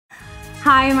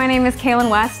Hi, my name is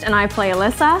Kalyn West, and I play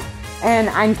Alyssa. And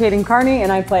I'm Kaden Kearney,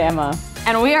 and I play Emma.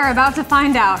 And we are about to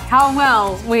find out how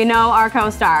well we know our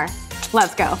co-star.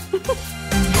 Let's go.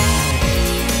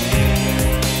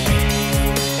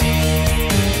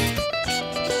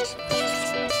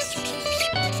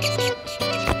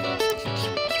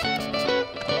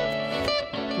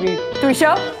 Do we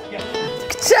show? Yeah.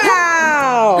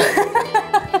 Ciao!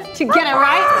 Did you get it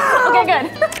right? Okay, good.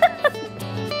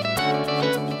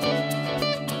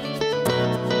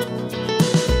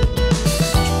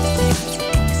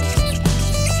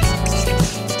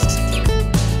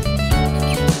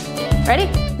 Ready?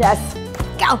 Yes.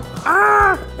 Go.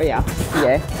 Ah! Oh yeah.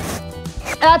 Yay.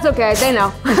 That's okay. They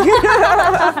know.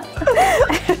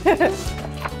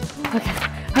 Okay.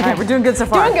 All right, we're doing good so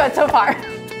far. Doing good so far.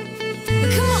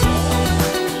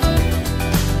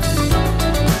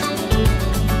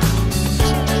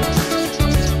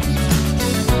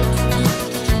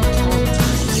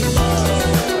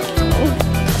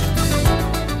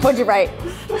 What'd you write?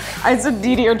 I said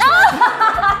Dee Dee or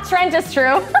Trent. Trent is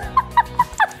true.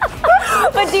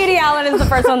 But Dee Allen is the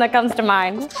first one that comes to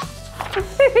mind.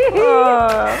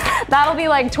 That'll be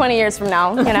like 20 years from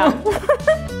now, you know.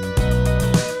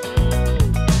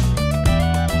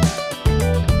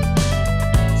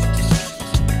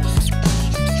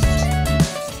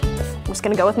 I'm just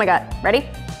gonna go with my gut. Ready?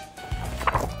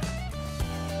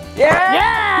 Yeah!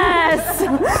 Yes!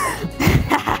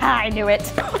 I knew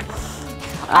it.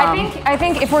 I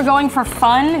think if we're going for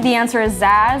fun, the answer is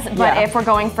Zaz, but if we're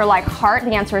going for like heart,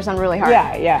 the answer is Unruly Heart.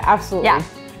 Yeah, absolutely. Yeah.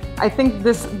 I think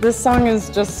this song is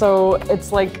just so,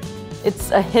 it's like,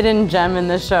 it's a hidden gem in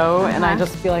the show, and I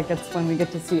just feel like it's when we get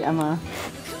to see Emma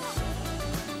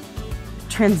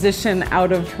transition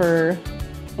out of her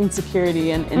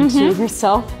insecurity and into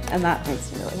herself, and that makes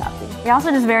me really happy. You're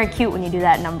also just very cute when you do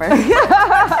that number.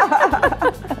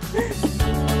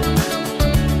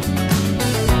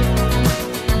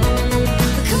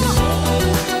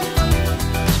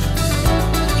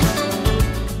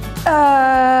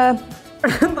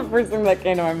 The first thing that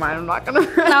came to my mind, I'm not gonna.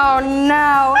 Oh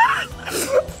no.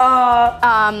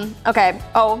 Okay.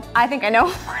 Oh, I think I know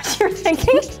what you're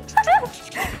thinking.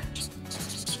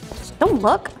 Don't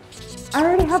look. I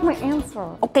already have my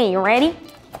answer. Okay, you ready?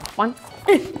 One.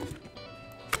 Hey!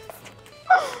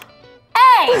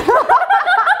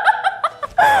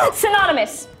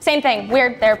 Synonymous. Same thing.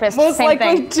 Weird therapist. Most Same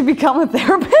likely thing. to become a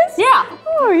therapist? Yeah.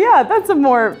 Oh yeah, that's a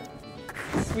more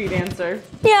sweet answer.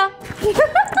 Yeah.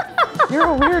 You're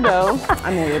a weirdo.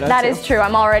 I'm a weirdo That too. is true.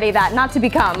 I'm already that. Not to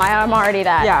become. I am already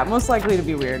that. Yeah, most likely to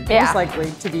be weird. Yeah. Most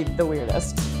likely to be the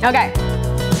weirdest. Okay.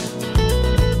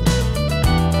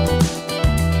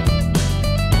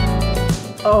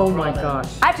 Oh my gosh.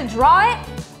 I have to draw it?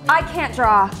 I can't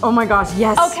draw. Oh my gosh,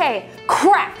 yes. Okay,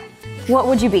 crap. What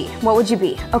would you be? What would you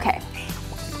be? Okay.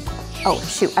 Oh,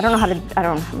 shoot. I don't know how to be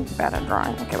bad at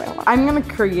drawing. Okay, wait, hold on. I'm gonna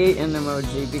create an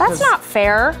emoji because... That's not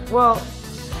fair. Well...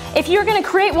 If you're gonna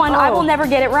create one, I will never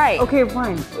get it right. Okay,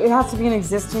 fine. It has to be an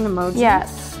existing emoji?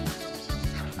 Yes.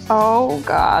 Oh,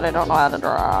 God, I don't know how to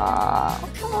draw.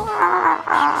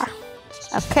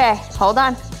 Okay, hold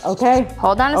on. Okay.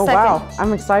 Hold on a second. Oh, wow.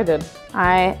 I'm excited.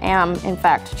 I am, in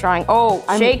fact, drawing. Oh,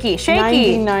 I'm shaky.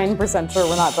 99% sure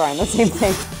we're not drawing the same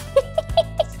thing.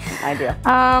 Idea.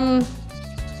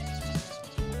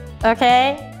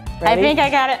 Okay. Ready? I think I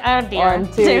got it. Oh, dear. 1,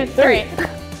 2, 3.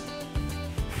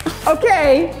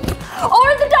 Okay.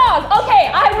 Or the dog. Okay,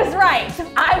 I was right.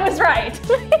 I was right.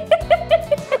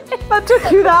 That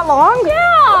took you that long?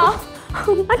 Yeah.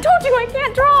 I told you I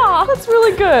can't draw. That's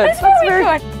really good. That's really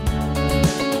good.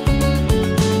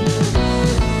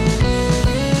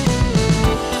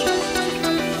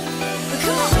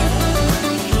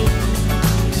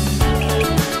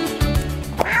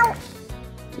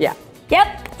 Yeah. Yep.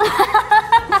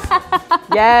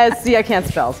 Yes, see, I can't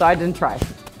spell, so I didn't try.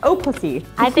 Oh, pussy.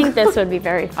 I think this would be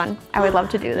very fun. I would love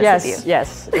to do this with you.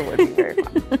 Yes, it would be very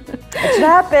fun. It should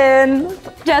happen.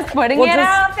 Just putting We'll it just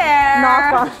out there.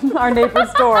 Knock on our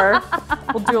neighbor's door.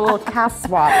 We'll do a little cast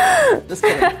swap. Just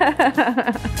kidding.